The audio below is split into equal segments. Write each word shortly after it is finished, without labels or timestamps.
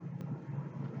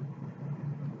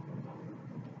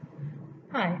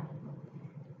Hi,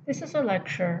 this is a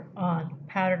lecture on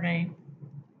patterning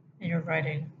in your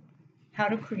writing, how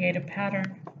to create a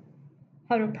pattern,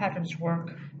 how do patterns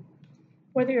work,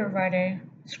 whether you're writing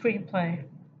a screenplay,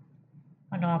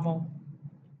 a novel,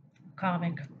 a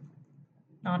comic,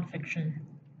 nonfiction,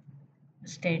 a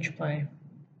stage play,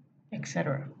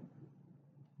 etc.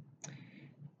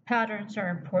 Patterns are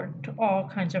important to all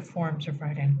kinds of forms of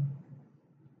writing.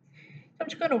 I'm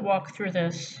just going to walk through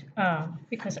this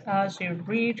because as you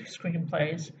read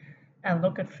screenplays and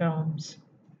look at films,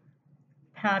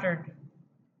 pattern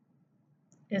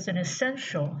is an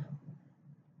essential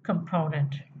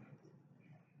component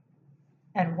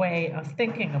and way of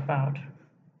thinking about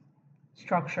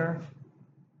structure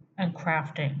and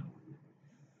crafting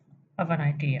of an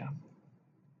idea.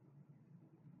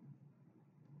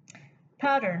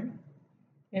 Pattern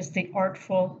is the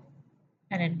artful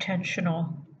and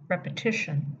intentional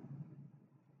repetition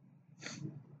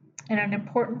and an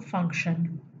important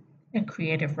function in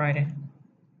creative writing.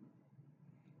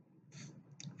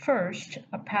 First,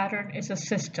 a pattern is a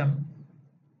system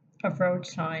of road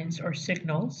signs or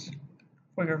signals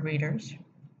for your readers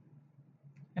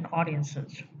and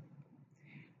audiences,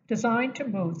 designed to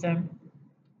move them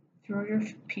through your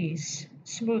piece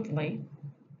smoothly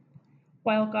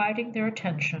while guiding their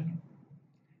attention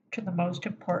to the most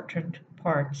important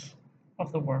parts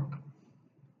of the work.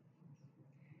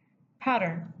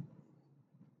 Pattern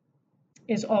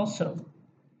is also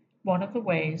one of the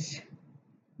ways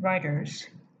writers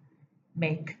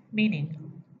make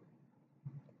meaning.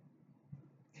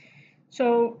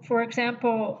 So, for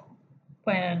example,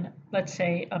 when, let's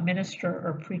say, a minister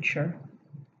or preacher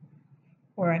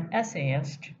or an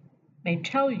essayist may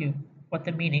tell you what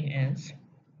the meaning is,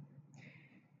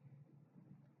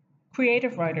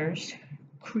 creative writers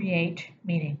create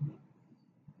meaning.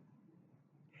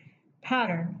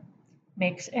 Pattern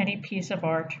makes any piece of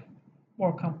art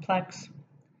more complex,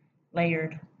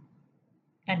 layered,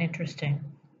 and interesting.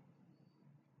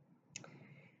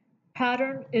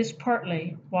 Pattern is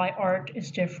partly why art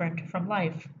is different from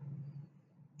life.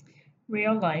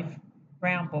 Real life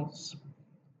rambles.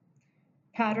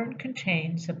 Pattern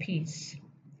contains a piece,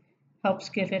 helps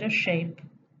give it a shape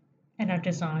and a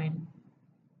design,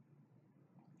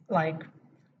 like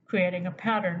creating a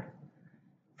pattern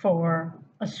for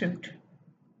a suit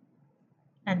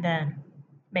and then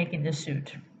making the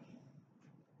suit.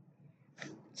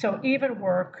 So even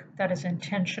work that is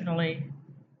intentionally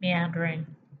meandering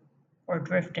or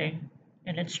drifting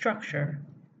in its structure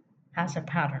has a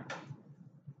pattern.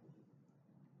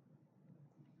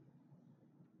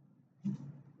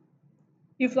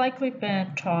 You've likely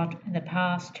been taught in the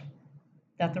past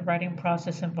that the writing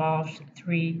process involves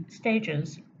 3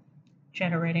 stages: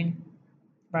 generating,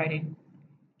 writing,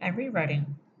 and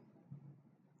rewriting.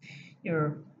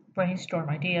 You brainstorm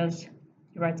ideas,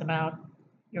 you write them out,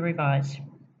 you revise.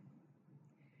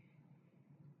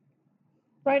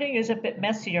 Writing is a bit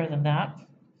messier than that,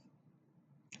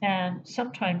 and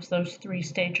sometimes those 3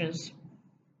 stages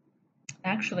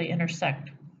actually intersect.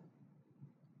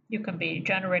 You can be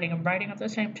generating and writing at the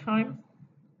same time.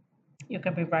 You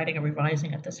can be writing and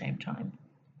revising at the same time.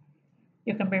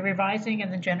 You can be revising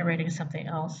and then generating something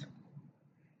else.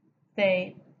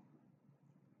 They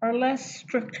are less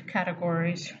strict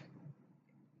categories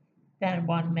than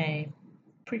one may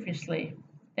previously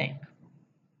think.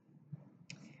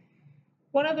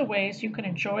 One of the ways you can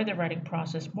enjoy the writing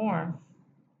process more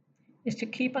is to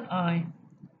keep an eye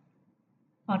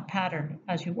on pattern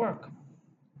as you work.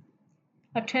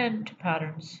 Attend to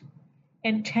patterns.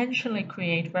 Intentionally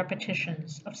create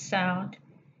repetitions of sound,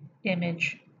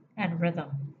 image, and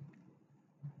rhythm.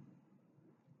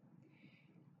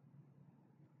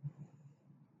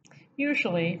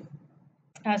 Usually,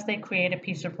 as they create a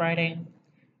piece of writing,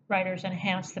 writers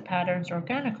enhance the patterns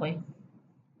organically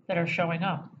that are showing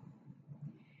up,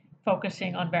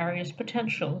 focusing on various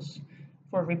potentials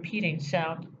for repeating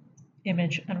sound,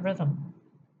 image, and rhythm.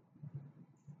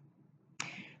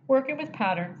 Working with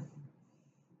pattern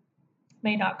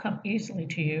may not come easily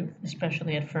to you,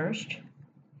 especially at first,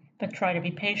 but try to be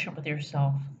patient with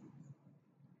yourself.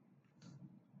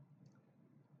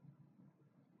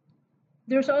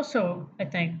 There's also, I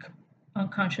think,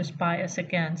 unconscious bias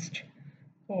against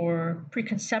or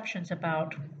preconceptions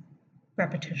about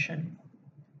repetition.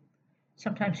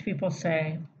 Sometimes people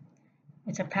say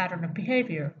it's a pattern of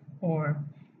behavior or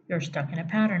you're stuck in a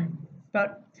pattern,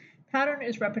 but pattern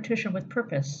is repetition with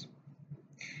purpose.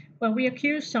 When we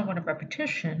accuse someone of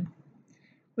repetition,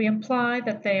 we imply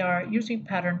that they are using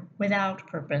pattern without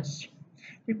purpose,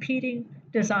 repeating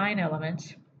design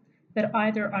elements that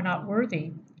either are not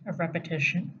worthy of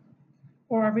repetition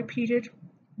or are repeated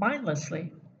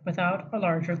mindlessly, without a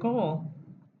larger goal.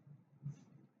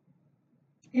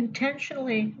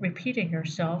 Intentionally repeating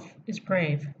yourself is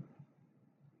brave.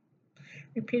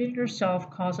 Repeating yourself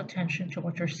calls attention to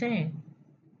what you're saying.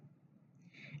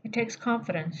 It takes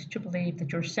confidence to believe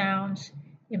that your sounds,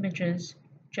 images,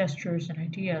 gestures, and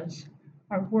ideas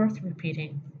are worth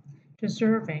repeating,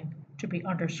 deserving to be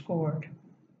underscored.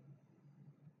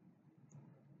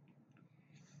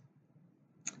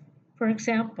 For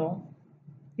example,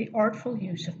 the artful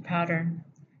use of pattern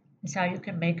is how you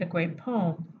can make a great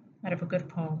poem out of a good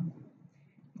poem.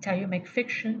 It's how you make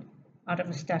fiction out of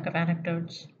a stack of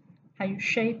anecdotes, how you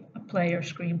shape a play or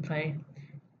screenplay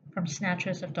from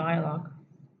snatches of dialogue.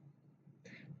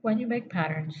 When you make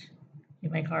patterns, you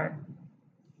make art.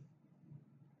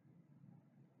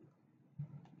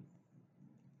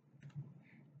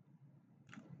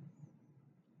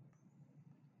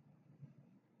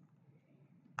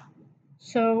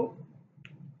 So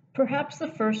perhaps the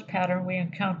first pattern we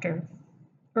encounter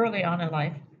early on in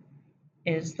life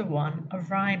is the one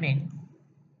of rhyming.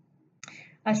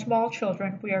 As small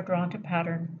children, we are drawn to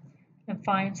pattern and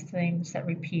find things that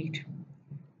repeat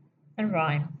and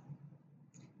rhyme,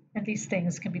 and these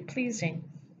things can be pleasing.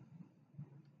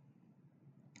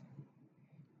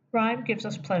 Rhyme gives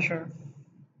us pleasure.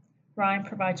 Rhyme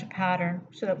provides a pattern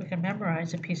so that we can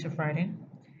memorize a piece of writing,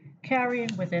 carrying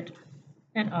with it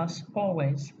and us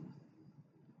always.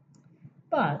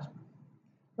 But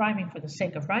rhyming for the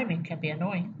sake of rhyming can be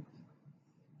annoying.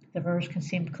 The verse can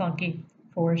seem clunky,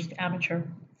 forced, amateur,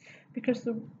 because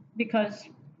because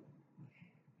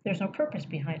there's no purpose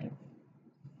behind it.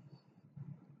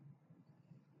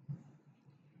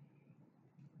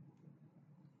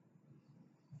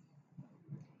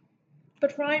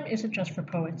 But rhyme isn't just for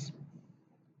poets.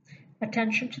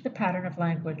 Attention to the pattern of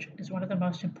language is one of the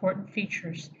most important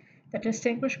features that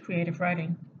distinguish creative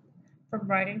writing from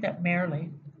writing that merely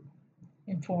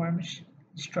informs,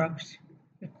 instructs,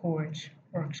 records,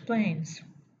 or explains.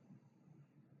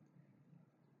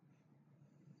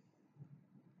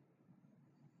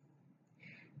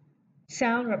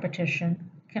 Sound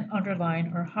repetition can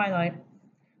underline or highlight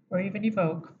or even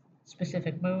evoke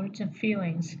specific moods and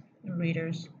feelings in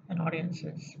readers and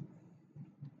audiences.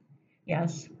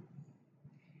 Yes,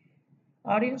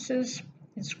 audiences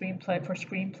in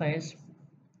screenplays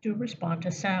do respond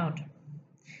to sound.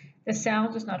 The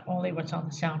sound is not only what's on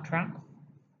the soundtrack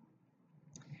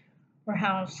or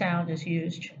how sound is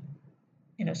used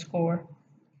in a score,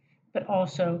 but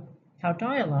also how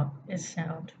dialogue is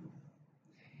sound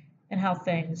and how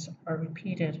things are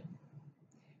repeated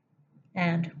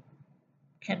and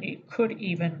could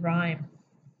even rhyme.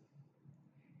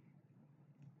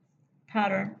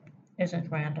 Pattern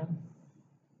isn't random.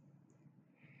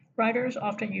 Writers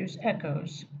often use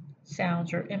echoes,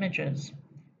 sounds, or images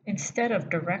instead of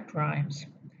direct rhymes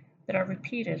that are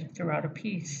repeated throughout a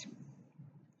piece.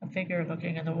 A figure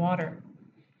looking in the water,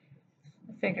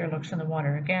 a figure looks in the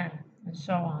water again, and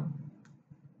so on.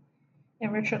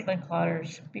 In Richard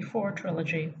Linklater's Before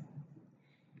trilogy,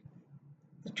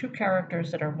 the two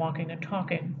characters that are walking and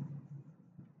talking,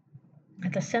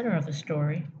 at the center of the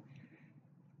story,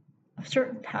 a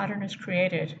certain pattern is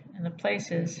created in the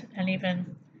places and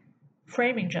even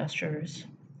framing gestures,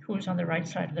 who's on the right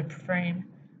side of the frame,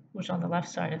 who's on the left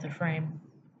side of the frame,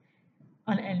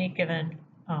 on any given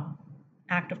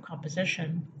act of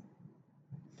composition.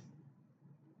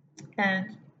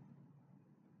 And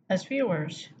as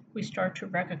viewers, we start to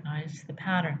recognize the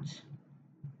patterns.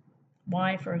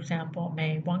 Why, for example,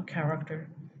 may one character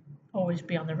always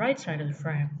be on the right side of the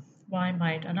frame? Why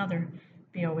might another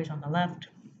be always on the left?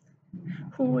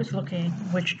 Who is looking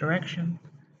which direction?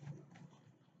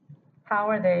 How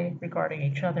are they regarding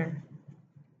each other?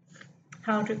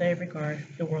 How do they regard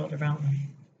the world around them?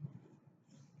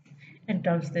 And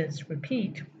does this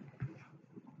repeat?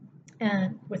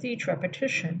 And with each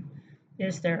repetition,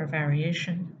 is there a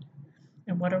variation?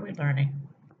 And what are we learning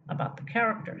about the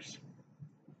characters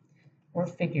or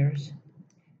figures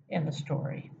in the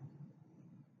story?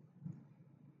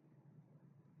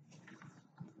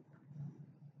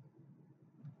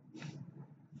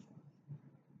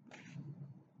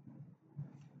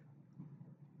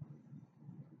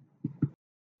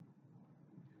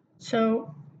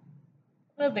 So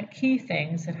one of the key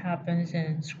things that happens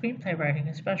in screenplay writing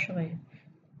especially,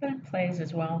 but in plays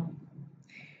as well,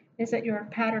 is that you're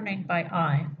patterning by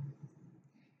eye.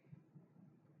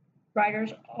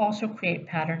 Writers also create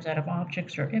patterns out of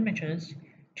objects or images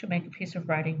to make a piece of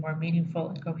writing more meaningful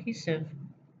and cohesive.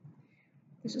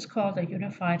 This is called a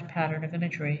unified pattern of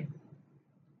imagery.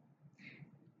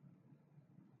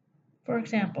 For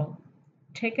example,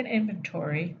 take an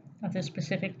inventory of the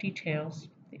specific details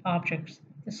objects,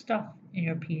 the stuff in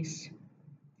your piece.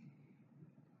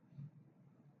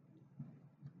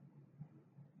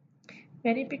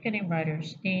 Many beginning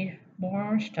writers need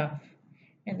more stuff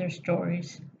in their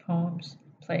stories, poems,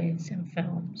 plays, and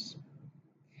films.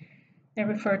 They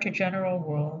refer to general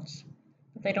worlds,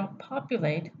 but they don't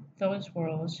populate those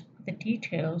worlds with the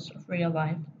details of real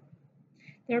life,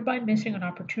 thereby missing an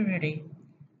opportunity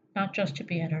not just to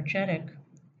be energetic,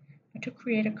 but to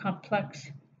create a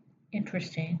complex,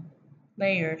 interesting,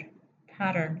 layered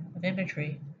pattern of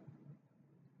imagery.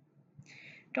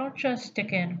 Don't just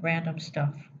stick in random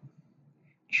stuff.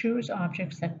 Choose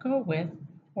objects that go with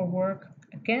or work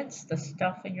against the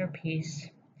stuff in your piece,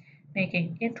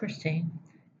 making interesting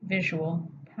visual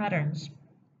patterns.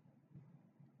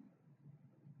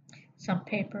 Some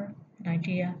paper, an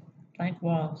idea, blank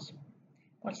walls.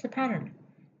 What's the pattern?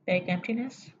 Vague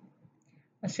emptiness?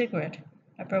 A cigarette,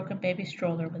 a broken baby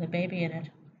stroller with a baby in it,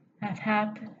 a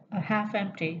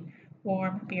half-empty,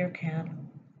 warm beer can.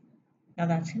 Now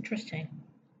that's interesting.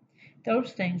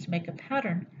 Those things make a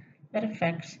pattern that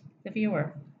affects the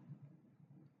viewer.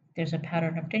 There's a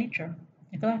pattern of danger,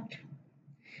 neglect.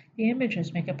 The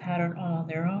images make a pattern all on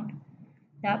their own.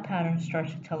 That pattern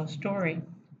starts to tell a story.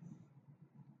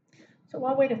 So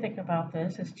one way to think about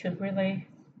this is to really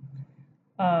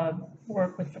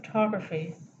work with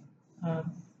photography.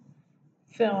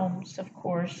 Films, of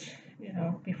course,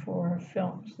 before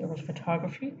films there was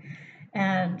photography.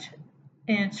 And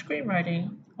in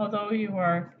screenwriting, although you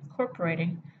are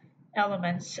incorporating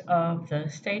elements of the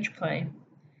stage play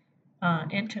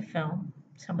into film,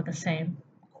 some of the same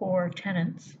core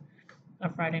tenets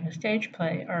of writing a stage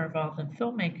play are involved in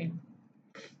filmmaking,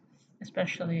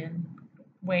 especially in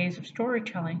ways of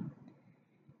storytelling.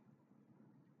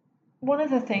 One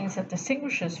of the things that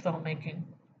distinguishes filmmaking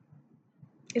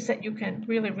is that you can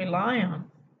really rely on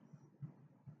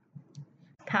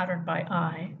pattern by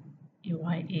eye,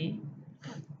 UIE,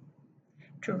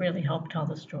 to really help tell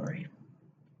the story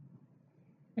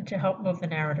and to help move the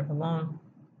narrative along.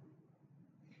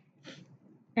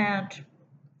 And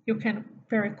you can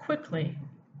very quickly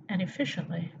and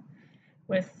efficiently,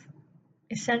 with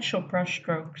essential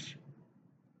brushstrokes,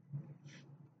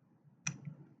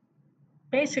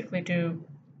 basically do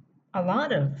a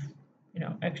lot of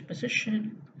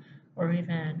exposition or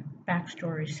even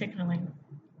backstory signaling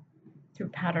through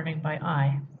patterning by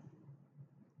eye.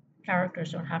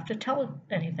 Characters don't have to tell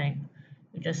anything,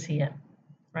 you just see it,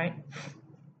 right?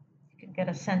 You can get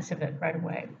a sense of it right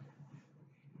away.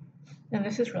 And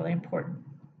this is really important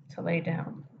to lay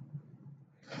down.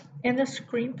 In the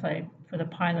screenplay for the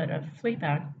pilot of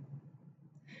Fleabag,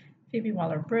 Phoebe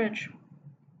Waller-Bridge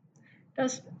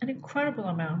does an incredible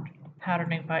amount of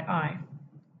patterning by eye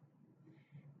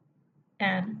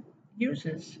and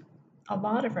uses a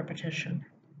lot of repetition,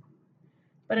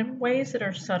 but in ways that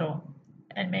are subtle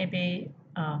and maybe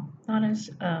not as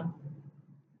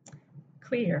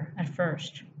clear at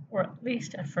first, or at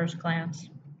least at first glance.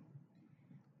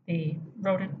 The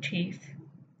rodent teeth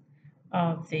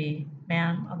of the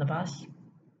man on the bus,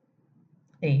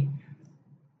 the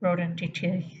rodent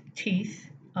teeth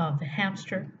of the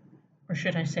hamster, or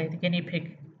should I say the guinea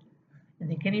pig in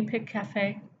the guinea pig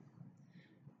cafe.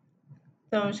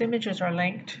 Those images are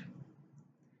linked.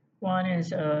 One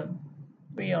is a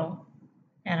real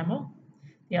animal,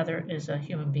 the other is a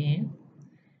human being,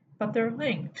 but they're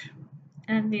linked.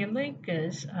 And the link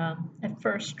is at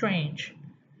first strange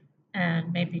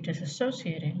and maybe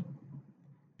disassociating,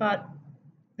 but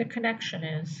the connection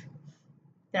is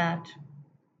that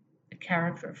the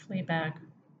character of Fleabag,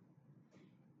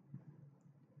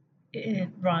 it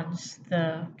runs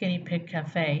the guinea pig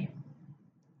cafe,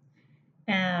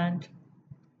 and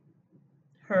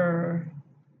her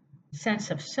sense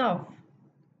of self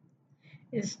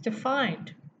is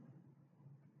defined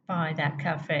by that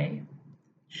cafe.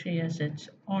 She is its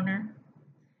owner,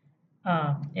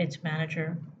 its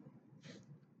manager.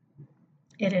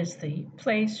 It is the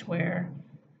place where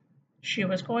she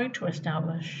was going to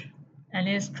establish and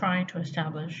is trying to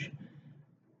establish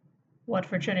what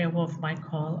Virginia Woolf might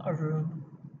call a room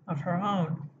of her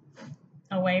own,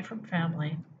 away from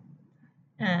family.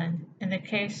 And in the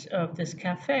case of this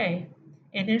cafe,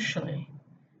 initially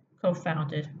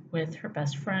co-founded with her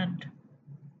best friend.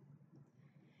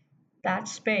 That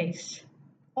space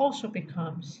also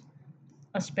becomes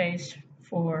a space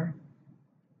for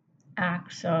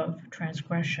acts of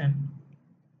transgression,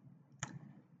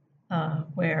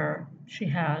 where she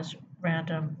has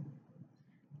random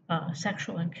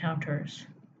sexual encounters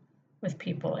with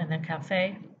people in the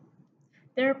cafe,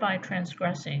 thereby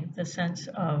transgressing the sense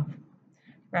of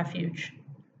refuge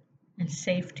and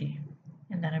safety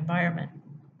in that environment.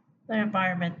 the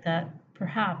environment that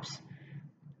perhaps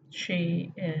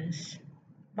she is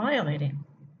violating,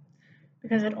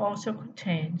 because it also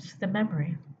contains the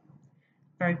memory,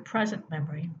 very present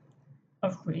memory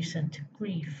of recent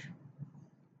grief.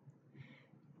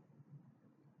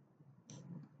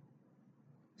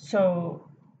 So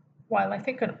while I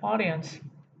think an audience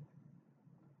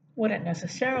wouldn't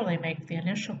necessarily make the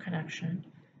initial connection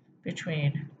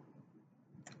between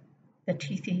the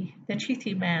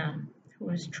teethy man who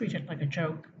is treated like a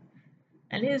joke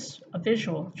and is a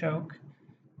visual joke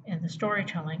in the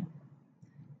storytelling,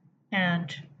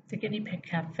 and the Guinea Pig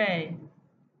Cafe,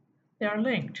 they are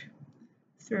linked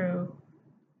through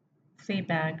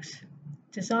Fleabag's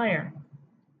desire,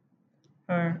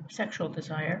 her sexual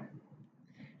desire,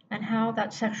 and how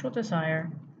that sexual desire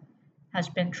has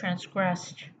been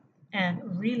transgressed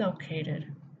and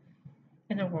relocated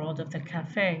in the world of the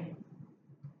cafe,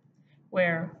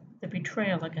 where the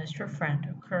betrayal against her friend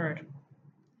occurred.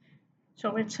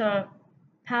 So it's a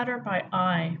pattern by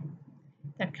eye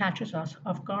that catches us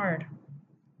off guard.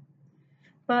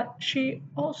 But she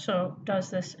also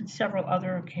does this in several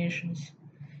other occasions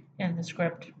in the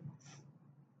script,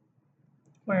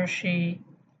 where she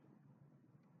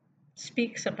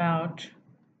speaks about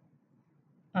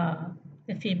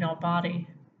the female body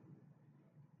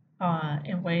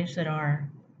in ways that are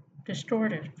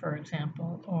distorted, for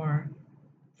example, or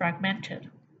fragmented.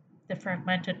 The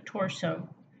fragmented torso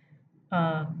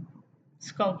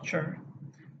sculpture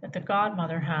that the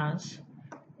godmother has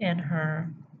in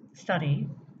her study,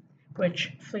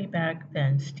 which Fleabag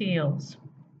then steals,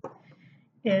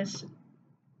 is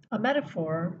a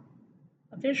metaphor,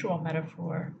 a visual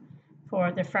metaphor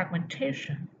for the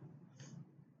fragmentation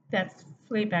that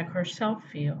Fleabag herself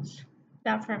feels.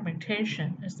 That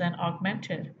fragmentation is then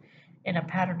augmented in a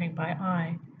patterning by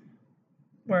eye,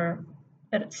 where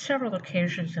at several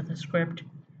occasions in the script,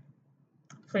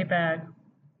 Fleabag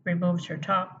removes her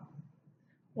top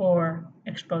or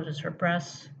exposes her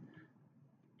breasts,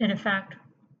 and in fact,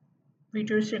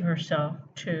 reducing herself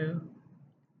to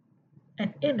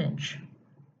an image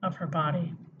of her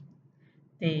body,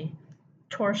 the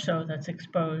torso that's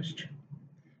exposed,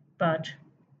 but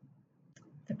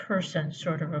the person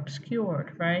sort of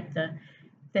obscured, right?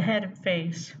 The head and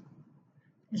face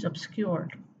is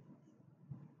obscured.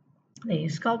 The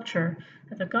sculpture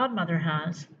that the godmother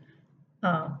has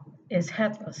is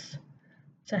headless.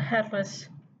 It's a headless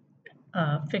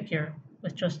figure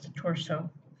with just the torso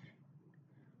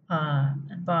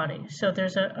and body. So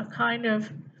there's a kind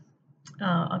of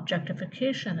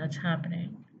objectification that's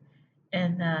happening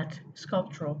in that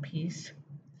sculptural piece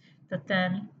that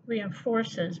then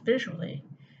reinforces visually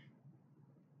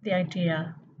the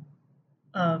idea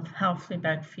of how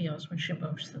Fleabag feels when she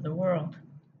moves through the world,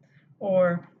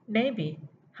 or maybe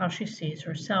how she sees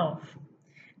herself,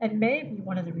 and maybe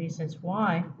one of the reasons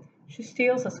why she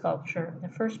steals the sculpture in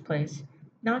the first place,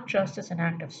 not just as an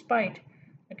act of spite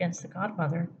against the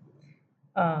godmother,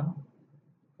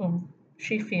 whom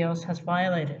she feels has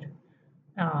violated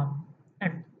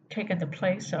and taken the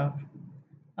place of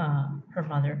her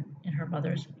mother in her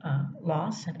mother's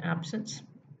loss and absence,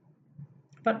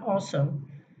 but also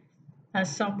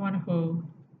as someone who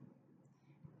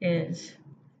is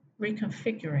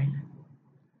reconfiguring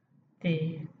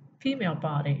the female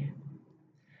body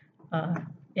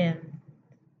in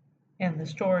the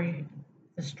story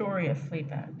of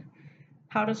Fleabag.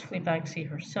 How does Fleabag see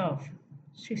herself?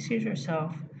 She sees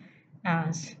herself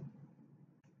as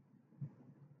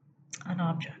an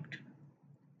object,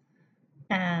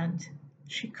 and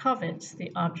she covets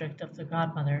the object of the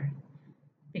godmother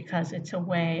because it's a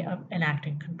way of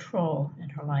enacting control in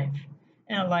her life,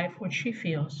 in a life which she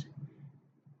feels,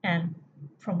 and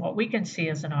from what we can see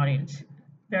as an audience,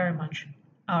 very much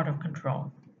out of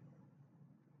control.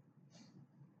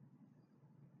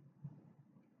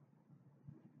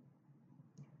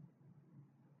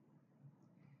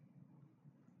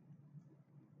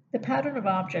 The pattern of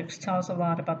objects tells a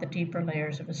lot about the deeper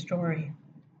layers of a story.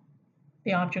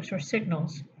 The objects are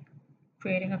signals,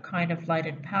 creating a kind of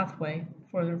lighted pathway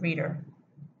for the reader.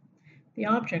 The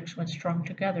objects, when strung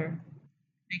together,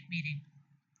 make meaning,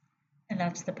 and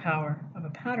that's the power of a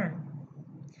pattern.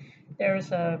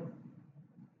 There's an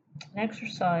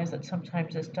exercise that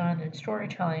sometimes is done in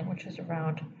storytelling, which is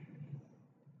around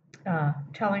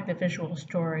telling the visual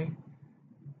story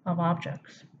of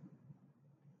objects.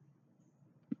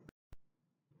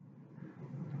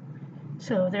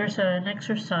 So there's an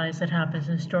exercise that happens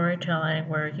in storytelling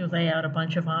where you lay out a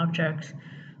bunch of objects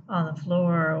on the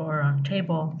floor or on a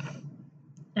table,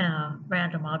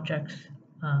 random objects.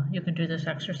 You can do this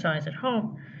exercise at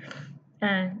home,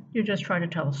 And you just try to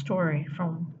tell a story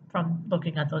from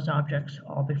looking at those objects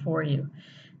all before you.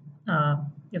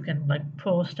 You can like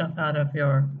pull stuff out of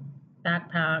your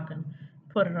backpack and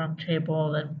put it on the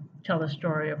table and tell the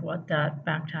story of what that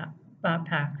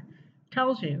backpack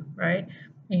tells you, right?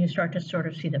 And you start to sort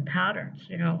of see the patterns.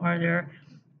 You know, are there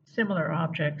similar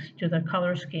objects? Do the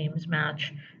color schemes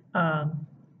match? Um,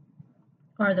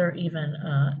 are there even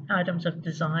items of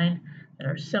design that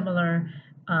are similar,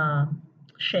 um,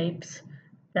 shapes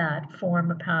that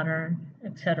form a pattern,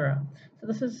 etc.? So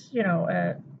this is,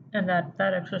 and that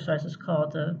exercise is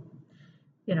called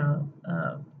you know,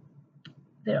 uh,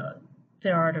 the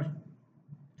the art of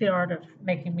the art of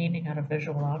making meaning out of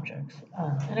visual objects.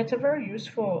 And it's a very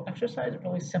useful exercise, a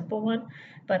really simple one,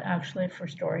 but actually for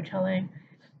storytelling,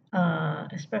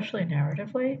 especially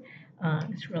narratively,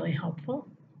 it's really helpful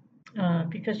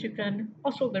because you can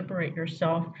also liberate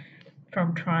yourself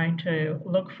from trying to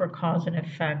look for cause and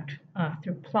effect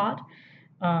through plot,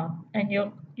 and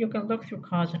you can look through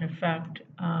cause and effect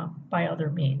by other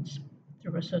means,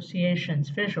 through associations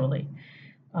visually,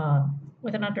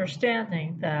 with an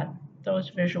understanding that those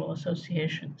visual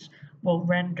associations will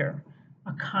render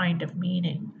a kind of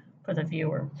meaning for the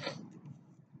viewer.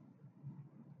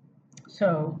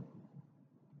 So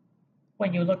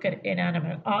when you look at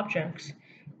inanimate objects,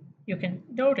 you can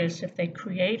notice if they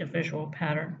create a visual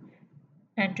pattern,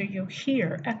 and do you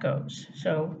hear echoes?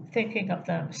 So thinking of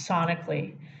them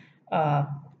sonically uh,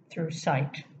 through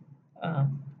sight,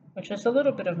 which is a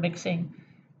little bit of mixing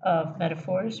of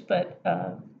metaphors, but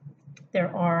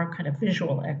there are kind of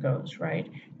visual echoes, right?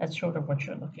 That's sort of what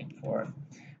you're looking for.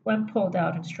 When pulled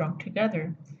out and strung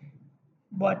together,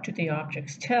 what do the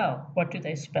objects tell? What do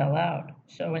they spell out?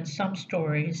 So in some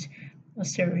stories, a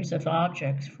series of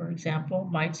objects, for example,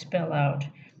 might spell out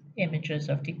images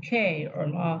of decay or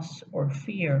loss or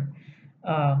fear.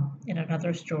 In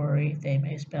another story, they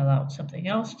may spell out something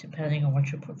else depending on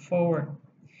what you put forward.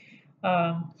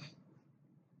 Um,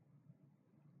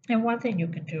 and one thing you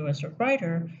can do as a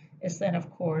writer is then, of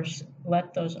course,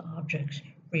 let those objects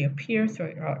reappear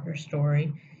throughout your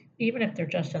story, even if they're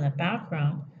just in the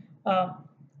background. Uh,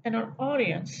 and our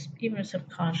audience, even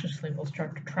subconsciously, will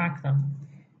start to track them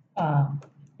uh,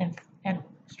 and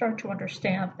start to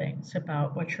understand things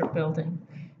about what you're building,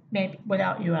 maybe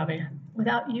without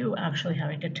you actually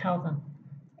having to tell them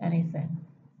anything.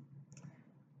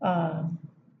 Uh,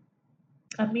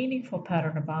 a meaningful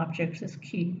pattern of objects is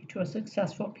key to a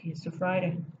successful piece of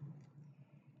writing.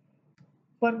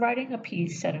 When writing a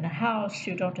piece set in a house,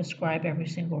 you don't describe every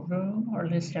single room or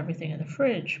list everything in the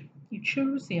fridge. You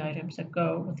choose the items that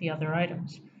go with the other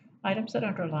items that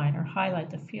underline or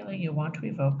highlight the feeling you want to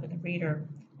evoke in the reader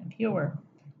and viewer.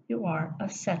 You are a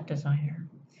set designer.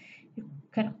 You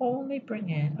can only bring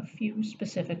in a few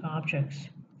specific objects.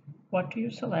 What do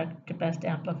you select to best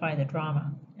amplify the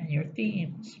drama and your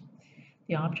themes?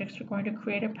 The objects are going to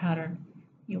create a pattern.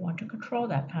 You want to control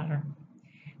that pattern.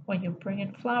 When you bring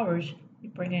in flowers, you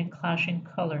bring in clashing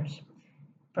colors,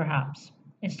 perhaps.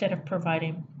 Instead of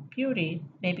providing beauty,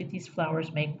 maybe these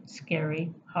flowers make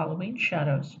scary Halloween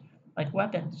shadows, like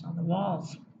weapons on the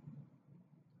walls,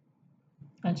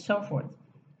 and so forth.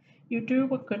 You do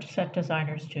what good set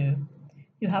designers do.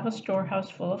 You have a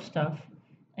storehouse full of stuff,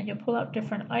 and you pull out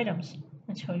different items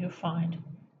until you find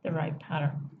the right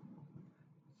pattern.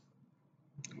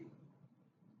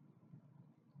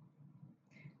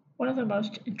 One of the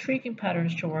most intriguing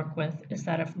patterns to work with is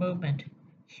that of movement,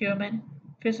 human,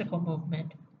 physical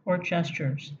movement, or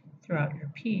gestures throughout your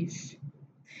piece.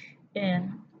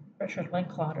 In Richard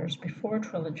Linklater's Before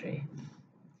trilogy,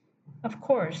 of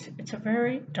course, it's a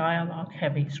very dialogue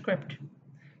heavy script.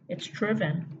 It's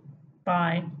driven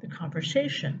by the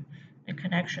conversation and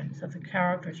connections that the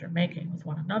characters are making with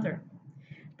one another,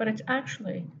 but it's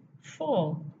actually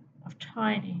full of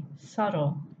tiny,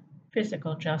 subtle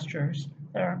physical gestures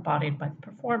that are embodied by the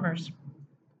performers.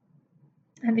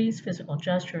 And these physical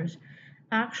gestures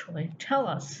actually tell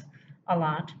us a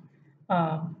lot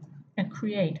um, and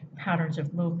create patterns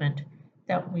of movement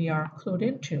that we are clued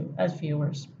into as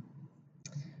viewers.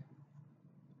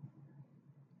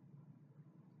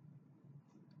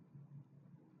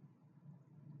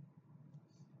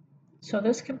 So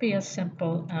this can be as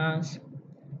simple as,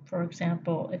 for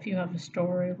example, if you have a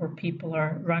story where people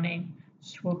are running,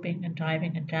 swooping and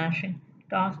diving and dashing,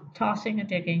 tossing and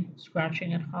digging,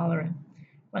 scratching and hollering.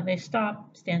 When they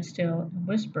stop, stand still, and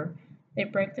whisper, they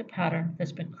break the pattern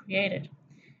that's been created,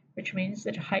 which means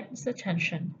that it heightens the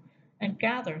tension and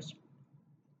gathers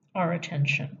our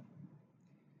attention.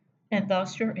 And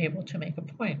thus you're able to make a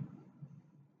point.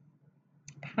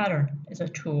 Pattern is a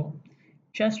tool.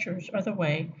 Gestures are the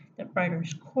way that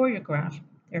writers choreograph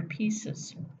their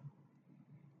pieces.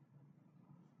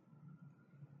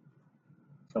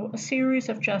 So a series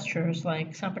of gestures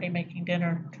like somebody making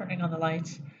dinner, turning on the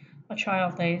lights, a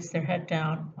child lays their head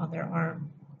down on their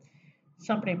arm,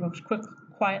 somebody moves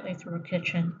quietly through a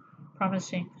kitchen,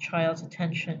 promising the child's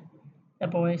attention. The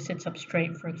boy sits up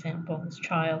straight, for example, this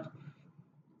child.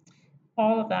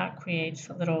 All of that creates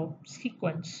a little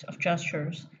sequence of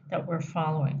gestures that we're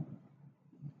following.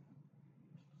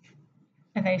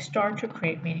 And they start to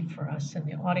create meaning for us in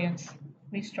the audience.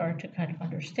 We start to kind of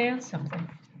understand something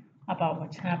about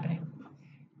what's happening.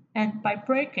 And by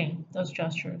breaking those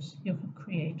gestures, you can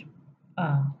create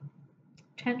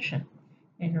tension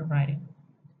in your writing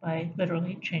by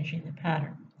literally changing the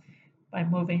pattern, by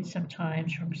moving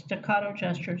sometimes from staccato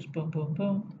gestures, boom, boom,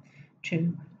 boom,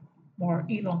 to more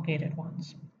elongated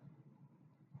ones.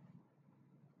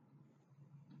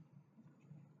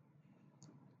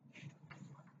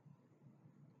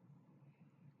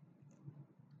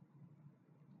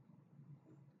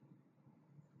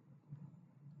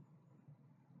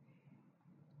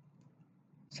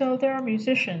 So there are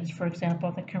musicians, for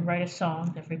example, that can write a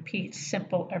song that repeats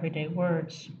simple everyday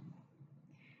words,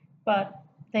 but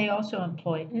they also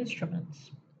employ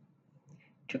instruments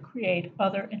to create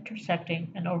other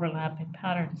intersecting and overlapping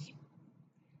patterns.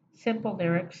 Simple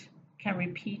lyrics can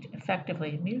repeat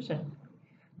effectively in music,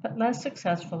 but less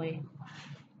successfully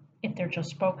if they're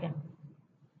just spoken.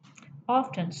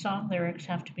 Often, song lyrics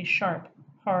have to be sharp,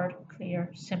 hard, clear,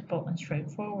 simple, and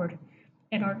straightforward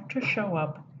in order to show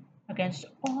up against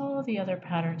all the other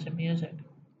patterns in music.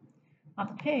 On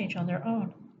the page, on their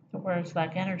own, the words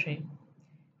lack energy.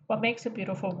 What makes a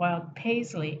beautiful wild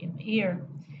paisley in the ear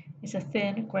is a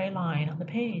thin gray line on the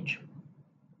page.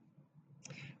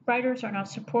 Writers are not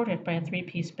supported by a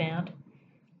three-piece band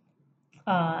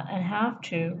and have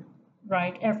to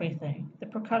write everything: the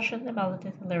percussion, the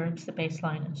melody, the lyrics, the bass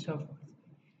line, and so forth.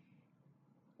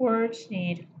 Words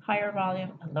need higher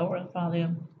volume and lower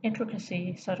volume,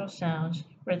 intricacy, subtle sounds,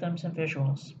 rhythms, and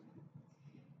visuals.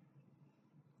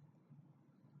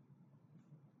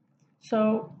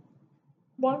 So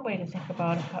one way to think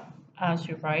about it as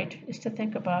you write is to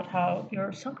think about how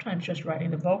you're sometimes just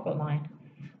writing the vocal line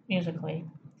musically,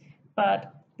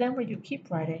 but then when you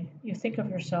keep writing, you think of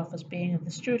yourself as being in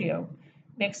the studio,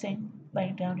 mixing,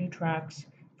 laying down new tracks,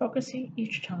 focusing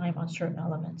each time on certain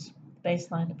elements, the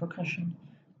bass line, the percussion,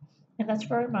 and that's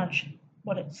very much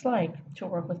what it's like to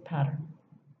work with pattern.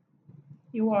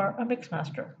 You are a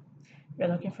mixmaster. You're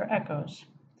looking for echoes.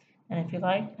 And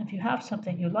if you have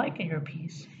something you like in your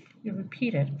piece, you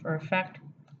repeat it for effect,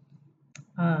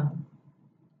 um,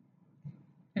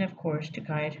 and of course to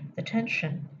guide the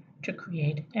tension, to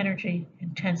create energy,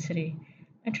 intensity,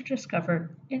 and to discover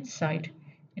insight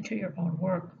into your own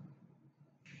work.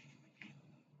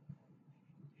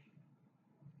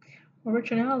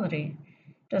 Originality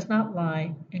does not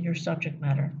lie in your subject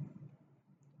matter.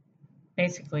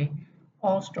 Basically,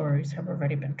 all stories have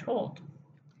already been told.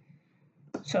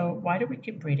 So why do we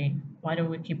keep reading? Why do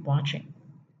we keep watching?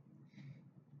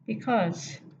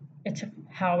 Because it's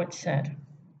how it's said,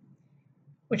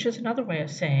 which is another way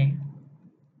of saying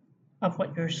of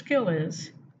what your skill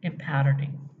is in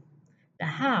patterning. The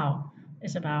how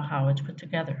is about how it's put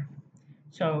together.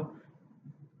 So,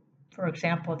 for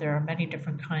example, there are many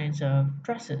different kinds of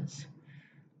dresses.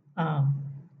 Um,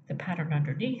 the pattern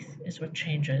underneath is what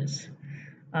changes,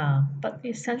 but the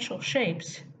essential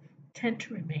shapes tend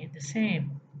to remain the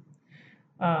same,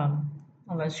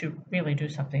 unless you really do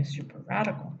something super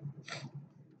radical.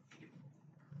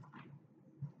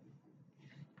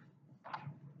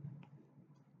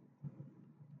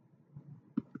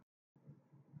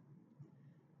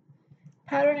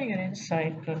 Patterning and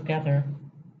insight go together,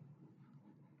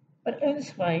 but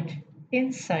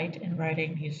insight in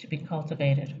writing needs to be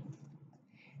cultivated.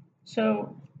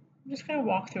 So I'm just going to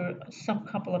walk through some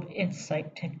couple of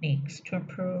insight techniques to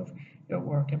improve your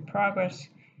work in progress,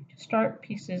 to start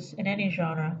pieces in any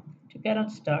genre, to get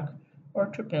unstuck, or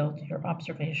to build your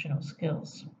observational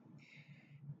skills.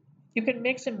 You can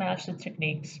mix and match the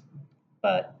techniques,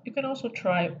 but you can also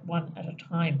try one at a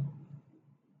time.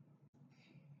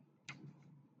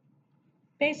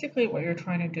 Basically, what you're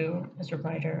trying to do as a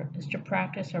writer is to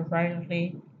practice a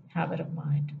writerly habit of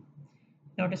mind,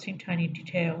 noticing tiny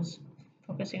details,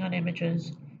 focusing on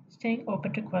images, staying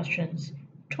open to questions,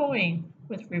 toying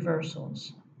with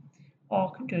reversals, all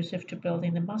conducive to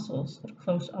building the muscles of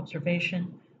close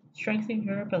observation, strengthening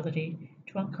your ability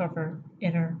to uncover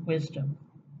inner wisdom.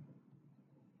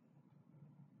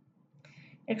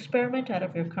 Experiment out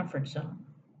of your comfort zone.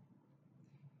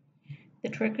 The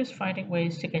trick is finding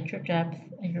ways to get your depth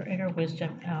and your inner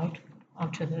wisdom out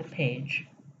onto the page.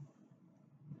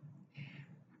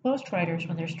 Most writers,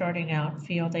 when they're starting out,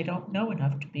 feel they don't know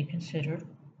enough to be considered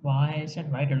wise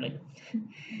and writerly.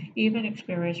 Even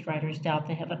experienced writers doubt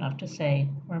they have enough to say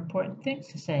or important things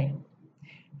to say.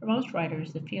 For most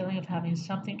writers, the feeling of having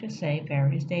something to say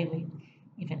varies daily,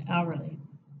 even hourly.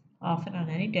 Often on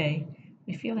any day,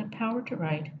 we feel empowered to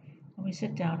write when we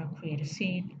sit down and create a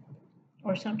scene,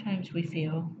 or sometimes we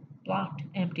feel blocked,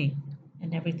 empty,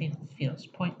 and everything feels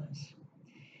pointless.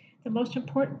 The most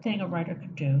important thing a writer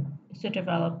can do is to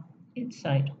develop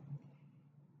insight,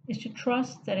 is to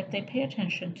trust that if they pay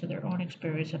attention to their own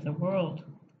experience of the world,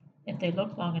 if they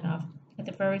look long enough at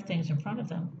the very things in front of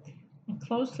them, and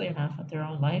closely enough at their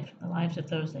own life and the lives of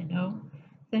those they know,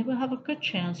 they will have a good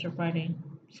chance of writing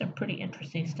some pretty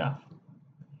interesting stuff.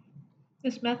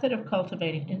 This method of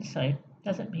cultivating insight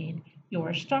doesn't mean you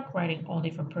are stuck writing only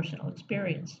from personal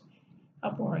experience. How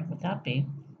boring would that be?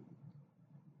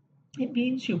 It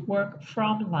means you work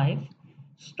from life,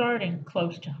 starting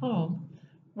close to home,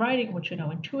 writing what you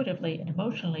know intuitively and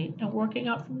emotionally, and working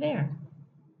out from there.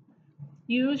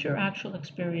 Use your actual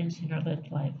experience in your lived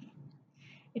life.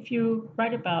 If you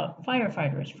write about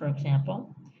firefighters, for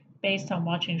example, based on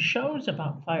watching shows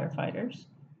about firefighters,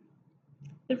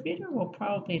 the reader will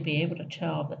probably be able to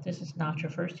tell that this is not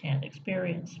your firsthand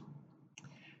experience.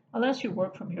 Unless you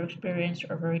work from your experience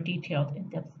or very detailed, in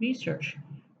depth research,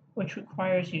 which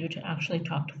requires you to actually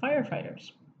talk to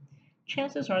firefighters,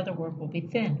 chances are the work will be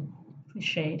thin,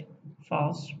 cliched,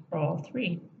 false, or all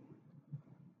three.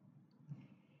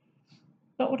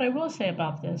 But what I will say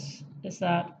about this is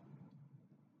that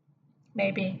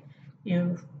maybe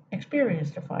you've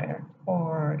experienced a fire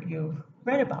or you've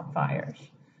read about fires.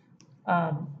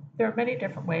 There are many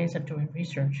different ways of doing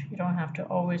research. You don't have to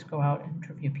always go out and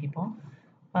interview people.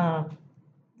 Um,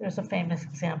 there's a famous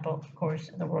example, of course,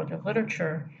 in the world of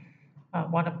literature,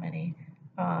 one of many.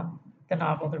 Um, the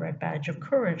novel The Red Badge of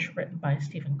Courage, written by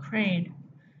Stephen Crane,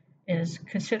 is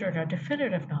considered a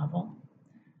definitive novel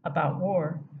about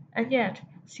war, and yet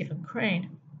Stephen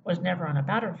Crane was never on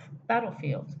a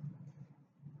battlefield.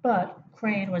 But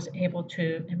Crane was able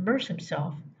to immerse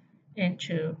himself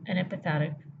into an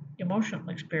empathetic emotional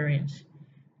experience,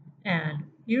 and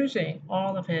using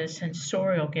all of his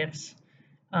sensorial gifts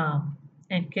um,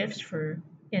 and gifts for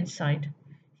insight,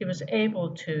 he was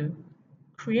able to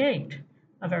create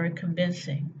a very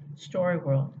convincing story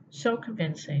world, so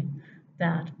convincing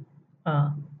that uh,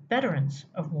 veterans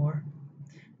of war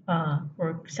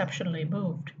were exceptionally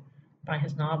moved by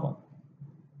his novel.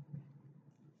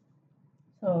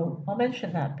 So I'll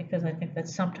mention that because I think that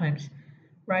sometimes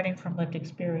writing from lived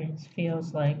experience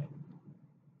feels like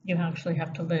you actually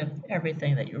have to live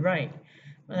everything that you write.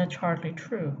 And that's hardly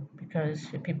true because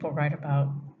people write about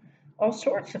all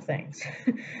sorts of things,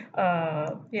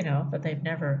 that they've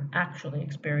never actually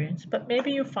experienced. But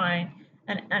maybe you find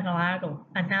an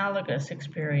analogous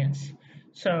experience.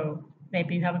 So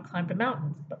maybe you haven't climbed a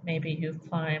mountain, but maybe you've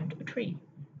climbed a tree,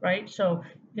 right? So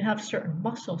you have certain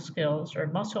muscle skills or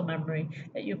muscle memory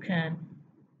that you can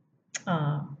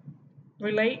uh,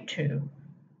 relate to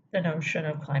the notion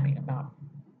of climbing a mountain.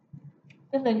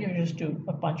 And then you just do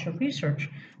a bunch of research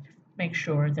to make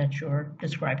sure that you're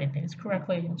describing things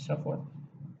correctly and so forth.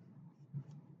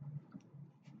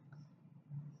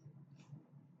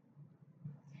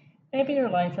 Maybe your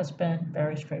life has been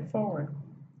very straightforward,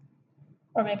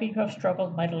 or maybe you have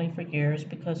struggled mightily for years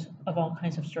because of all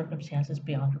kinds of circumstances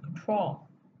beyond your control.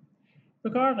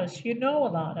 Regardless, you know a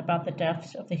lot about the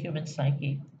depths of the human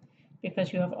psyche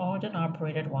because you have owned and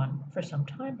operated one for some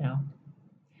time now.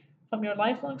 From your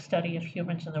lifelong study of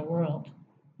humans in the world,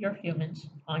 your humans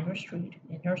on your street,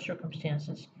 in your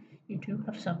circumstances, you do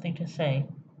have something to say.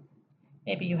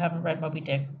 Maybe you haven't read Moby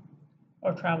Dick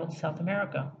or traveled to South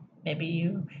America. Maybe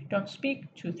you don't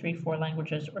speak two, three, four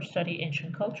languages or study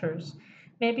ancient cultures.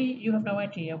 Maybe you have no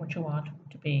idea what you want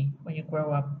to be when you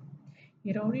grow up.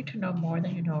 You don't need to know more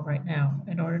than you know right now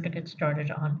in order to get started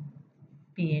on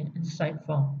being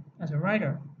insightful as a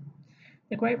writer.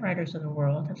 The great writers of the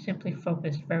world have simply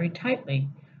focused very tightly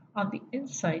on the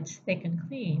insights they can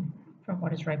glean from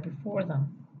what is right before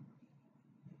them.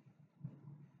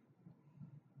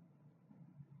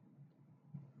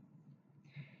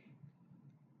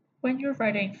 When you're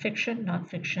writing fiction,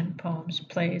 nonfiction, poems,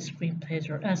 plays, screenplays,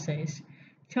 or essays,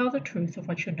 tell the truth of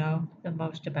what you know the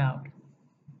most about.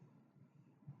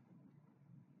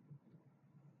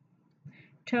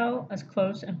 Tell as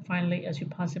close and finally as you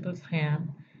possibly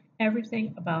can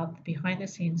everything about the behind the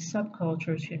scenes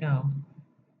subcultures you know.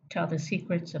 Tell the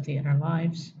secrets of the inner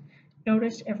lives.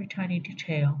 Notice every tiny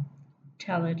detail.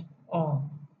 Tell it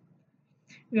all.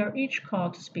 We are each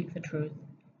called to speak the truth,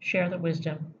 share the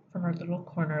wisdom from our little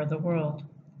corner of the world,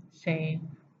 saying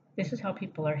This is how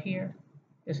people are here.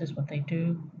 This is what they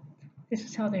do. This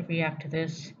is how they react to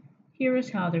this. Here is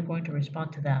how they're going to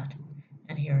respond to that.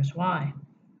 And here's why.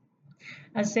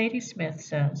 As Zadie Smith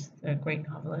says, the great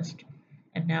novelist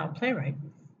and now playwright,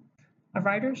 a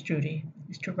writer's duty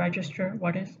is to register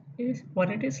what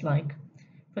it is like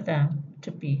for them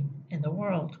to be in the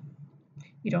world.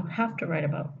 You don't have to write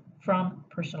about from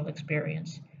personal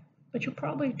experience, but you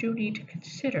probably do need to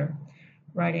consider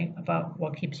writing about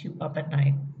what keeps you up at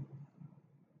night,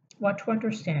 what to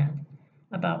understand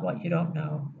about what you don't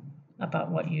know, about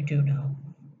what you do know.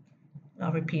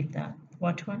 I'll repeat that.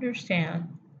 What to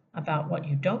understand about what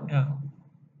you don't know,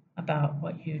 about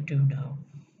what you do know.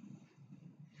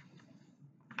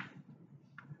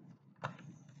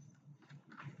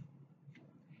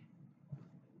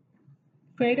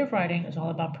 Creative writing is all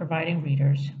about providing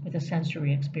readers with a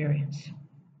sensory experience.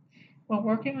 When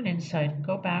working on insight,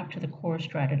 go back to the core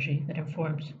strategy that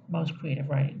informs most creative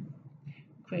writing.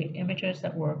 Create images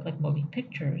that work like moving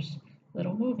pictures,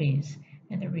 little movies,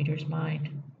 in the reader's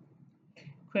mind.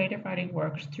 Creative writing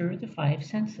works through the five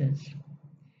senses.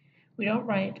 We don't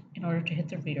write in order to hit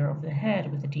the reader over the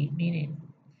head with a deep meaning.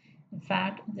 In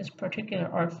fact, in this particular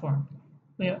art form,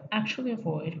 we actually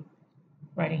avoid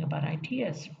writing about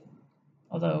ideas,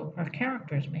 although our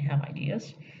characters may have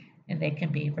ideas and they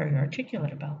can be very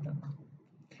articulate about them.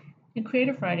 In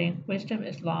creative writing, wisdom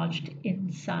is lodged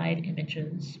inside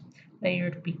images,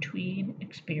 layered between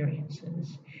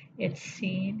experiences. It's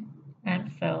seen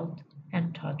and felt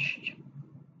and touched.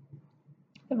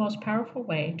 The most powerful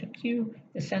way to cue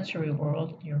the sensory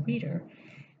world in your reader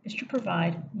is to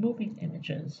provide moving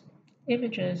images,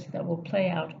 images that will play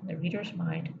out in the reader's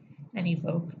mind and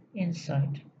evoke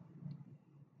insight.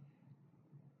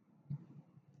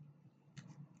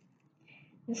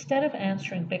 Instead of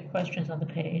answering big questions on the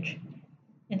page,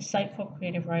 insightful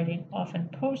creative writing often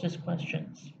poses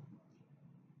questions.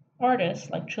 Artists,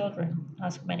 like children,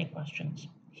 ask many questions: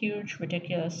 huge,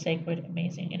 ridiculous, sacred,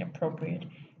 amazing, inappropriate,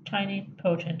 tiny,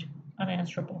 potent,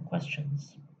 unanswerable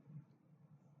questions.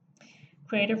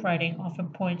 Creative writing often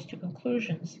points to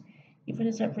conclusions, even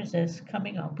as it resists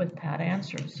coming up with pat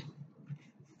answers.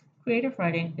 Creative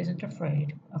writing isn't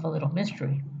afraid of a little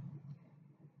mystery.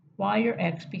 Why your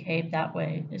ex behaved that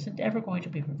way isn't ever going to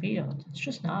be revealed. It's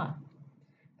just not.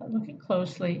 But looking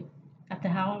closely at the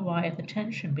how and why of the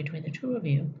tension between the two of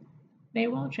you may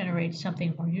well generate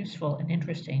something more useful and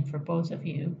interesting for both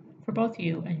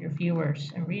you and your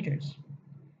viewers and readers.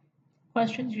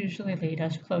 Questions usually lead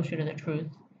us closer to the truth,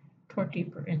 toward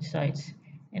deeper insights,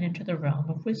 and into the realm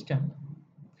of wisdom.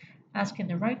 Asking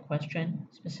the right question,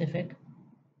 specific,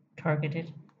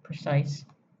 targeted, precise,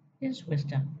 is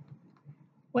wisdom.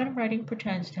 When writing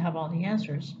pretends to have all the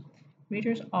answers,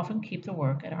 readers often keep the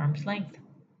work at arm's length.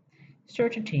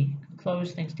 Certainty can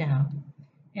close things down,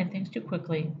 and things too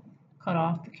quickly cut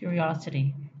off the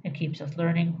curiosity that keeps us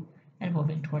learning and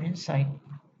moving toward insight.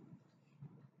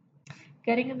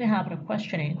 Getting in the habit of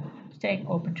questioning, staying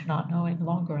open to not knowing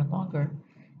longer and longer,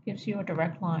 gives you a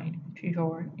direct line to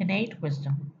your innate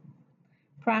wisdom.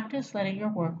 Practice letting your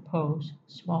work pose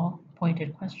small,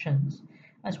 pointed questions,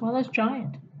 as well as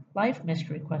giant, life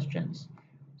mystery questions,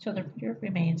 so the reader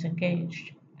remains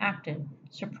engaged, active,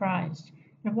 surprised,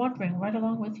 and wondering right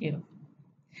along with you.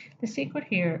 The secret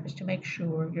here is to make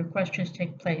sure your questions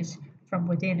take place from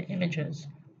within images,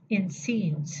 in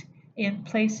scenes, in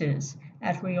places,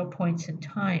 at real points in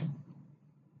time.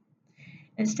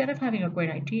 Instead of having a great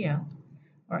idea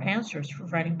or answers for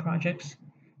writing projects,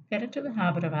 get into the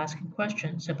habit of asking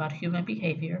questions about human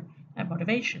behavior and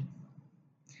motivation.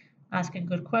 Asking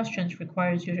good questions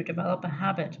requires you to develop a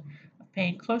habit of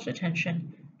paying close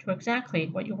attention to exactly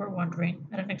what you were wondering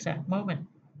at an exact moment.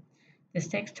 This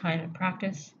takes time and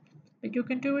practice, but you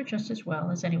can do it just as well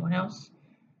as anyone else.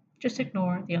 Just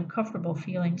ignore the uncomfortable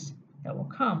feelings that will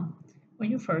come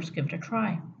when you first give it a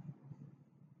try.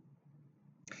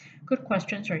 Good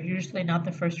questions are usually not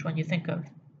the first one you think of.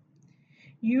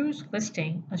 Use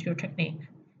listing as your technique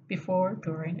before,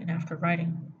 during, and after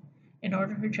writing in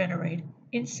order to generate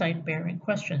insight-bearing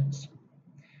questions.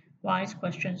 Wise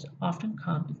questions often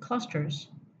come in clusters,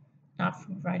 not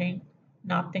from writing,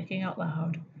 not thinking out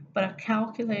loud, but a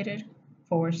calculated,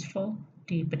 forceful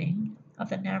deepening of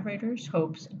the narrator's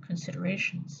hopes and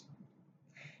considerations.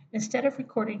 Instead of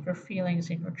recording your feelings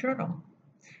in your journal,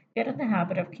 get in the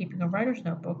habit of keeping a writer's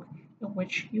notebook in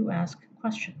which you ask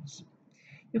questions.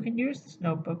 You can use this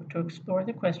notebook to explore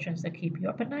the questions that keep you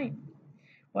up at night.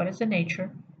 What is the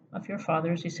nature of your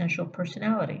father's essential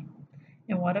personality?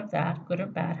 And what of that, good or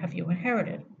bad, have you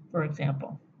inherited, for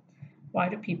example? Why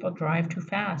do people drive too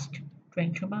fast,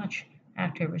 drink too much,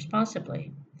 act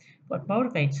irresponsibly? What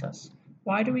motivates us?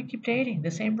 Why do we keep dating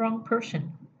the same wrong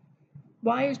person?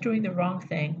 Why is doing the wrong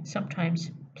thing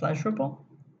sometimes pleasurable?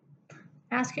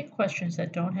 Asking questions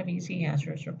that don't have easy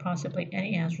answers or possibly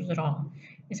any answers at all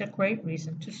is a great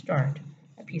reason to start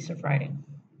a piece of writing.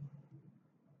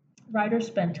 Writers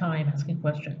spend time asking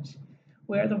questions.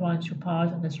 We're the ones who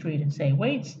pause on the street and say,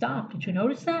 "Wait, stop, did you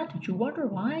notice that? Did you wonder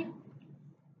why?"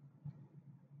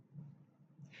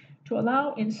 To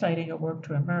allow insight in your work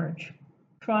to emerge,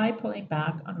 try pulling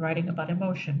back on writing about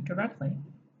emotion directly.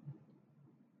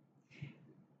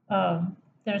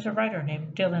 There's a writer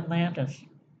named Dylan Landis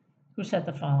who said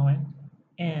the following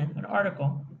in an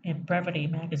article in Brevity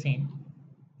magazine.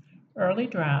 Early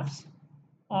drafts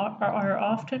are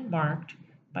often marked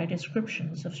by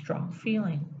descriptions of strong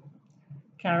feeling.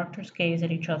 Characters gaze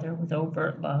at each other with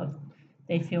overt love.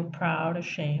 They feel proud,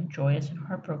 ashamed, joyous, and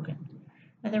heartbroken.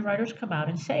 And the writers come out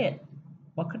and say it.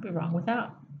 What could be wrong with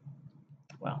that?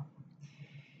 Well,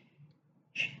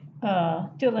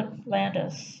 Dylan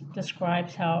Landis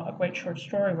describes how a great short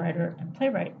story writer and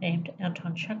playwright named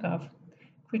Anton Chekhov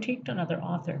critiqued another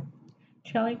author,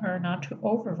 telling her not to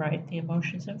overwrite the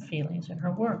emotions and feelings in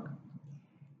her work.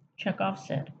 Chekhov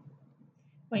said,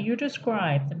 "When you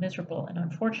describe the miserable and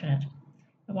unfortunate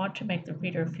and want to make the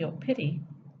reader feel pity,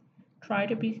 try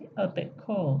to be a bit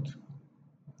cold."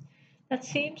 That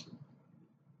seems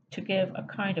to give a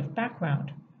kind of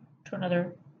background to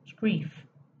another's grief,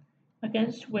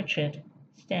 against which it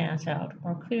stands out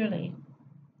more clearly.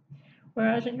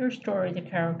 Whereas in your story the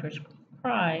characters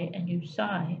cry and you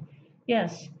sigh,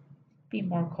 yes, be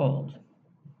more cold.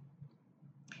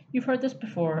 You've heard this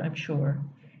before, I'm sure.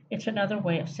 It's another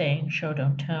way of saying show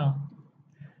don't tell.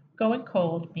 Going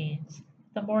cold means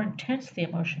the more intense the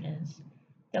emotion is,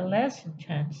 the less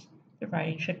intense the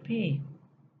writing should be.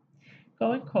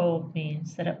 Going cold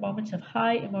means that at moments of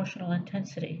high emotional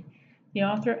intensity, the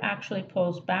author actually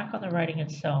pulls back on the writing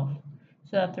itself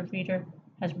so that the reader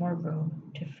has more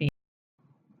room to feel.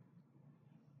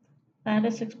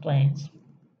 Landis explains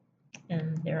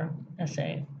in their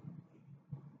essay.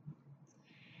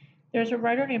 There's a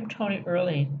writer named Tony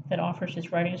Early that offers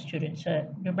his writing students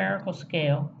a numerical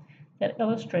scale that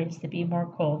illustrates the be more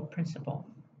cold principle.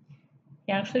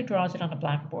 He actually draws it on a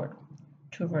blackboard.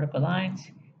 2 vertical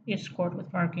lines, each scored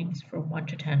with markings from 1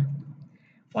 to 10.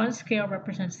 One scale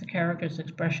represents the character's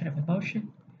expression of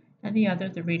emotion, and the other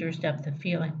the reader's depth of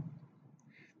feeling.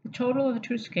 The total of the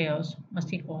 2 scales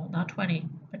must equal not 20,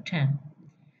 but 10.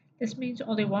 This means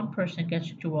only one person gets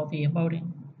to do all the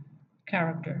emoting, the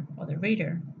character or the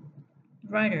reader.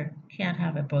 The writer can't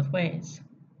have it both ways.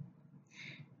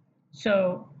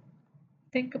 So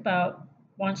think about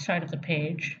one side of the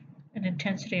page, an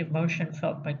intensity of emotion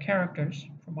felt by characters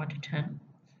from 1 to 10,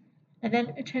 and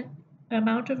then an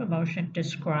amount of emotion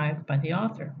described by the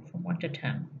author from 1 to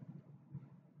 10.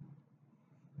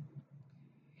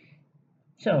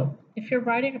 So, if you're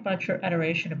writing about your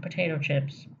adoration of potato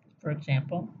chips, for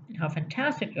example, and how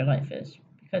fantastic your life is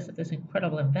because of this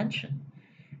incredible invention,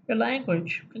 your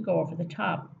language can go over the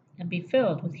top and be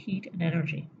filled with heat and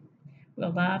energy.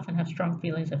 We'll laugh and have strong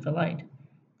feelings of delight.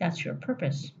 That's your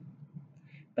purpose.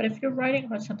 But if you're writing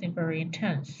about something very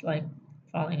intense, like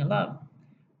falling in love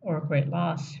or a great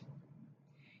loss,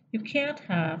 you can't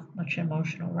have much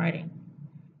emotional writing.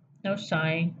 No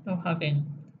sighing, no hugging,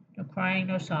 no crying,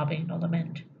 no sobbing, no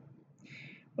lament.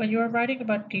 When you are writing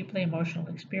about deeply emotional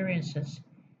experiences,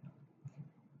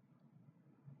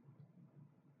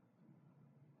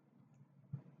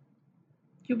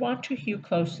 you want to hew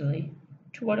closely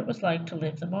to what it was like to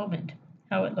live the moment,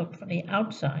 how it looked from the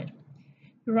outside.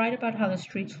 You write about how the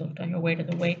streets looked on your way to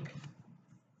the wake.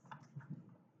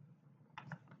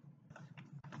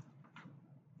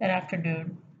 That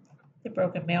afternoon, the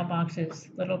broken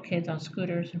mailboxes, little kids on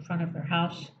scooters in front of her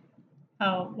house,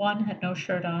 how one had no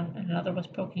shirt on and another was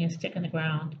poking a stick in the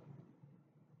ground.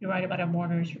 You write about a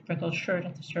mourner's wrinkled shirt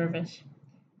at the service.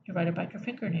 You write about your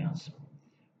fingernails,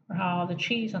 or how the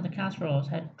cheese on the casseroles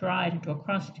had dried into a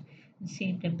crust and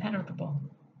seemed impenetrable.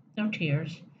 No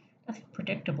tears, nothing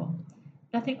predictable,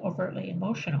 nothing overtly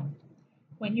emotional.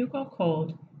 When you go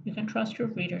cold, you can trust your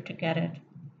reader to get it,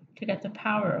 to get the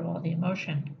power of all the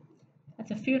emotion. At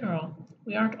the funeral,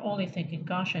 we aren't only thinking,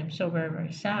 gosh, I'm so very,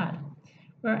 very sad.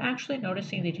 We're actually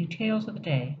noticing the details of the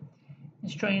day, and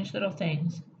strange little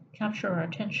things capture our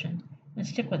attention and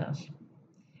stick with us.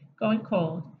 Going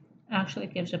cold actually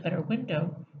gives a better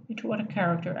window into what a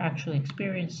character actually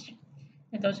experienced,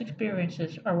 and those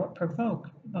experiences are what provoke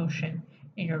emotion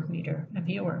in your reader and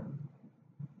viewer.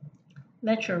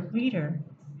 Let your reader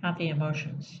have the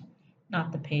emotions,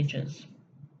 not the pages.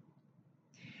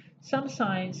 Some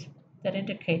signs that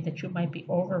indicate that you might be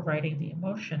overwriting the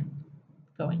emotion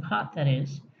going hot, that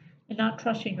is, and not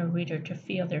trusting your reader to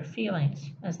feel their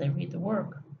feelings as they read the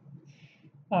work.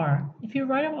 Or, if you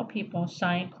write about people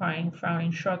sighing, crying,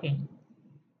 frowning, shrugging,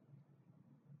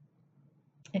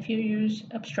 if you use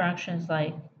abstractions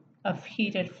like of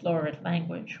heated, florid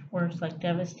language, words like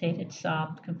devastated,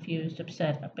 sobbed, confused,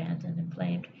 upset, abandoned,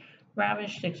 inflamed,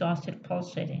 ravished, exhausted,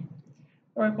 pulsating,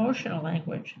 or emotional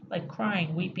language like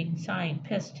crying, weeping, sighing,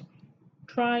 pissed,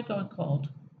 try going cold.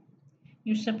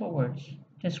 Use simple words.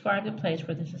 Describe the place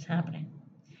where this is happening.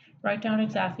 Write down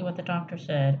exactly what the doctor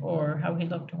said or how he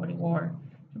looked and what he wore.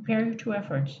 Compare your two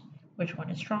efforts. Which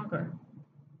one is stronger?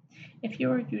 If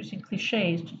you are using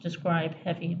cliches to describe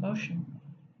heavy emotion,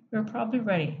 you're probably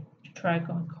ready to try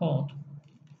going cold.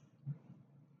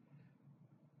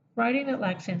 Writing that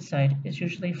lacks insight is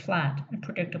usually flat and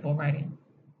predictable writing.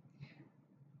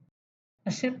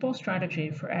 A simple strategy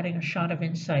for adding a shot of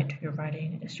insight to your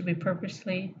writing is to be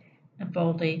purposely and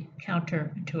boldly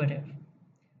counterintuitive.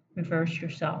 Reverse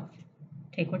yourself.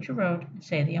 Take what you wrote and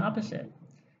say the opposite.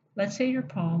 Let's say your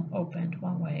poem opened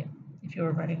one way, if you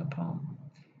were writing a poem.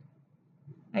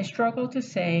 I struggle to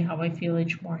say how I feel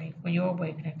each morning when you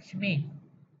awake next to me.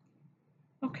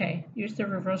 Okay, use the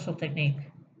reversal technique.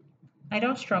 I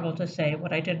don't struggle to say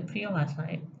what I didn't feel last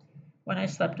night when I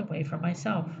slept away from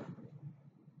myself.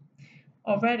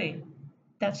 Already,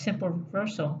 that simple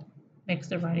reversal makes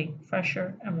the writing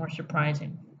fresher and more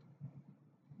surprising,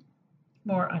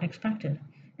 more unexpected,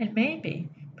 and maybe,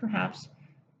 perhaps,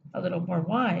 a little more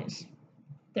wise.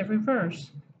 The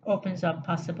reverse opens up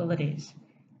possibilities,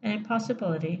 and in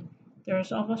possibility, there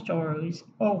is almost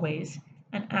always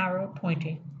an arrow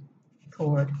pointing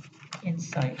toward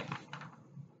insight.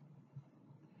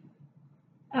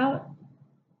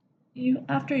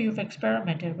 After you've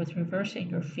experimented with reversing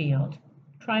your field,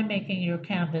 try making your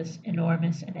canvas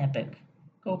enormous and epic.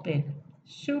 Go big,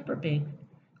 super big.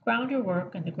 Ground your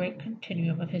work in the great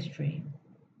continuum of history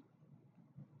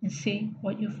and see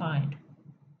what you find.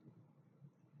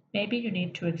 Maybe you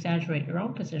need to exaggerate your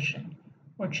own position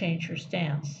or change your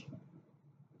stance.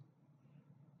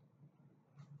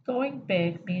 Going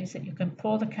big means that you can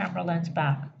pull the camera lens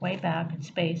back, way back in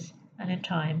space and in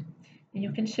time, and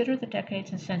you consider the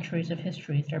decades and centuries of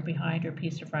history that are behind your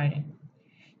piece of writing.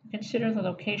 You consider the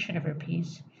location of your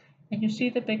piece, and you see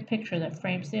the big picture that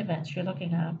frames the events you're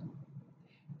looking at.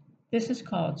 This is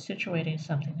called situating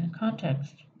something in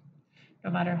context. No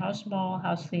matter how small,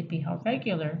 how sleepy, how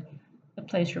regular the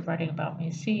place you're writing about may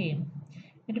seem,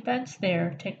 and events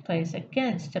there take place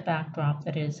against a backdrop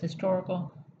that is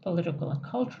historical, political, and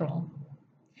cultural.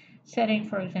 Setting,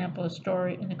 for example, a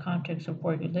story in the context of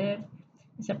where you live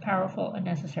is a powerful and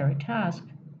necessary task,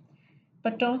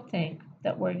 but don't think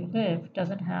that where you live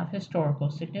doesn't have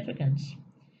historical significance.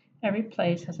 Every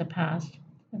place has a past,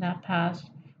 and that past,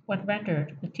 when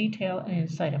rendered with detail and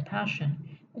insight and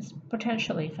passion, is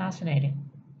potentially fascinating.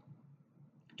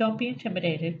 Don't be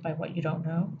intimidated by what you don't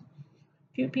know.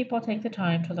 Few people take the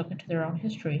time to look into their own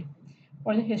history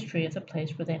or the history of the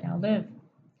place where they now live.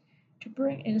 To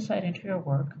bring insight into your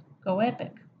work, go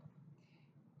epic.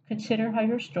 Consider how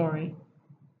your story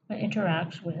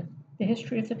interacts with the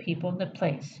history of the people and the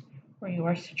place where you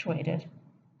are situated.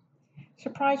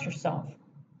 Surprise yourself.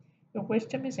 Your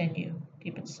wisdom is in you,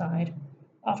 deep inside,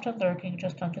 often lurking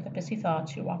just under the busy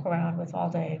thoughts you walk around with all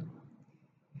day.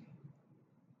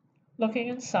 Looking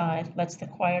inside lets the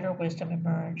quieter wisdom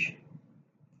emerge.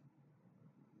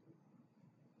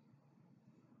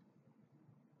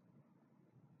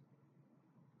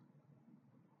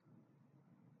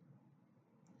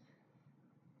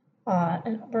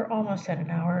 And we're almost at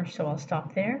an hour, so I'll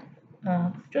stop there.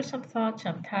 Just some thoughts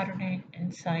on patterning,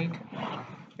 insight,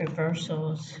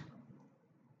 reversals,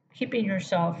 keeping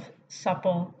yourself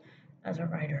supple as a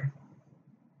writer.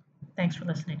 Thanks for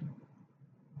listening.